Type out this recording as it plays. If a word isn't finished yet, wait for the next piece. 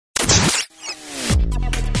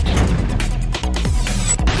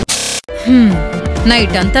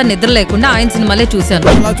Night అంతా నిద్ర లేకుండా ఆయన సినిమాలే చూశాను.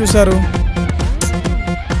 ఎలా చూశారు?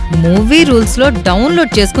 మూవీ రూల్స్ లో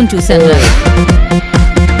డౌన్లోడ్ చేసుకుని చూశాను.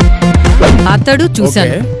 అతడు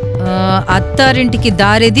చూశాను, అత్తారింటికి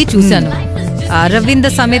దారేది చూశాను, అరవింద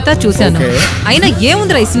సమేత చూశాను. అయినా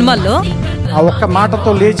ఏముందిరా ఈ సినిమాల్లో? ఆ ఒక్క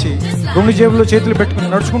మాటతో లేచి 2 జేబుల్లో చేతులు పెట్టుకుని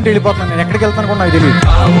నడుచుకుంటూ వెళ్ళిపోతున్నాను. నేను ఎక్కడికి వెళ్తాను కూడా నాకు తెలియదు.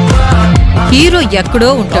 హీరో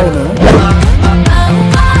ఎక్కడో ఉంటాడు,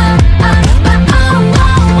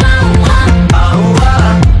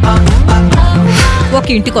 ఒక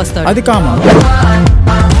ఇంటికి వస్తాడు. అది కామన్.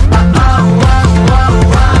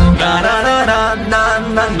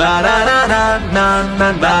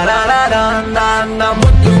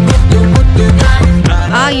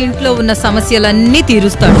 ఆ ఇంట్లో ఉన్న సమస్యలన్నీ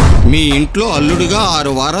తీరుస్తాడు. మీ ఇంట్లో అల్లుడుగా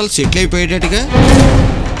 6 వారాలు settle అయిపోయేటట్టుగా.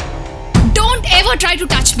 Don't ever try to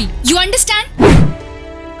touch me. You understand?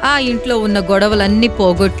 ఆ ఇంట్లో ఉన్న గొడవలన్నీ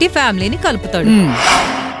పోగొట్టి ఫ్యామిలీని కలుపుతాడు.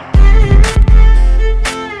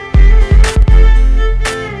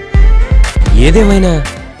 ఏదేమైనా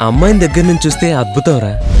అమ్మాయిని దగ్గర నుంచి చూస్తే అద్భుతం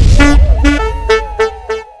రా.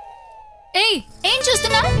 ఏం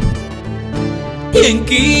చూస్తున్నా?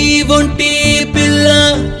 ఎంకీ ఒంటి పిల్ల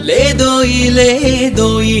లేదోయి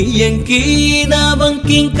లేదోయి, ఎంకీ నా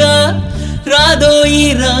వంకింకా రాదోయి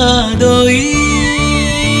రాదోయి,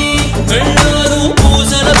 కళ్ళోరు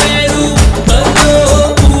పూసల పేరు కల్లో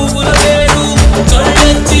పువ్వుల పేరు,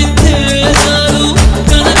 కళ్ళెత్తి తేజాలు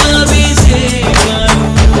కనకాభిషేకాలు.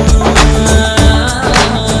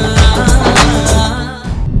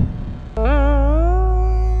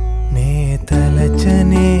 నే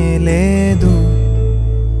తలచనే లేదు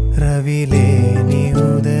రవిలేని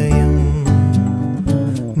ఉదయం,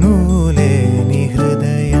 నువ్వులేని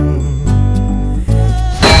హృదయం.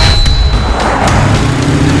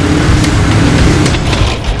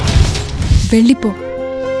 వెళ్ళిపో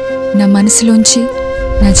నా మనసులోంచి,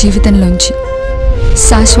 నా జీవితంలోంచి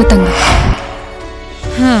శాశ్వతంగా.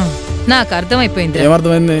 నాకు అర్థమైపోయింది.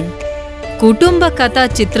 ఏమర్థమైంది? కుటుంబ కథ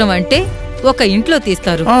చిత్రం అంటే ఒక ఇంట్లో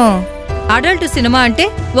తీస్తారు, అడల్ట్ సినిమా అంటే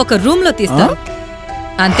ఒక రూమ్ లో తీస్తారు,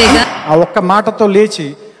 అంతేగా? ఆ ఒక్క మాటతో లేచి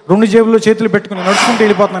 2 జేబుల్లో చేతులు పెట్టుకుని నడుచుకుంటూ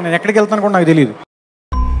వెళ్ళిపోతున్నాను. నేను ఎక్కడికి వెళ్తాను కూడా నాకు తెలియదు.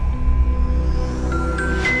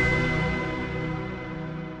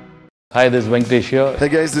 Hi, this is Venkatesh here. Hey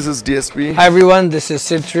guys, this is DSP. Hi everyone, this is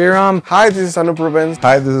Sairam. Hi, this is Anup Rubens.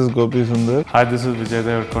 Hi, this is Gopi Sundar. Hi, this is Vijay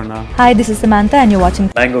Devarkonda. Hi, this is Samantha and you're watching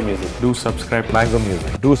Mango Music. Do subscribe to Mango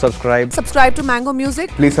Music. Do subscribe. Subscribe to Mango Music.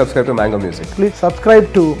 Please subscribe to Mango Music. Please subscribe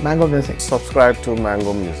to Mango Music. Subscribe to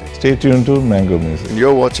Mango Music. Stay tuned to Mango Music.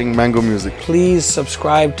 You're watching Mango Music. Please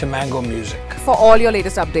subscribe to Mango Music. For all your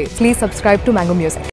latest updates, please subscribe to Mango Music.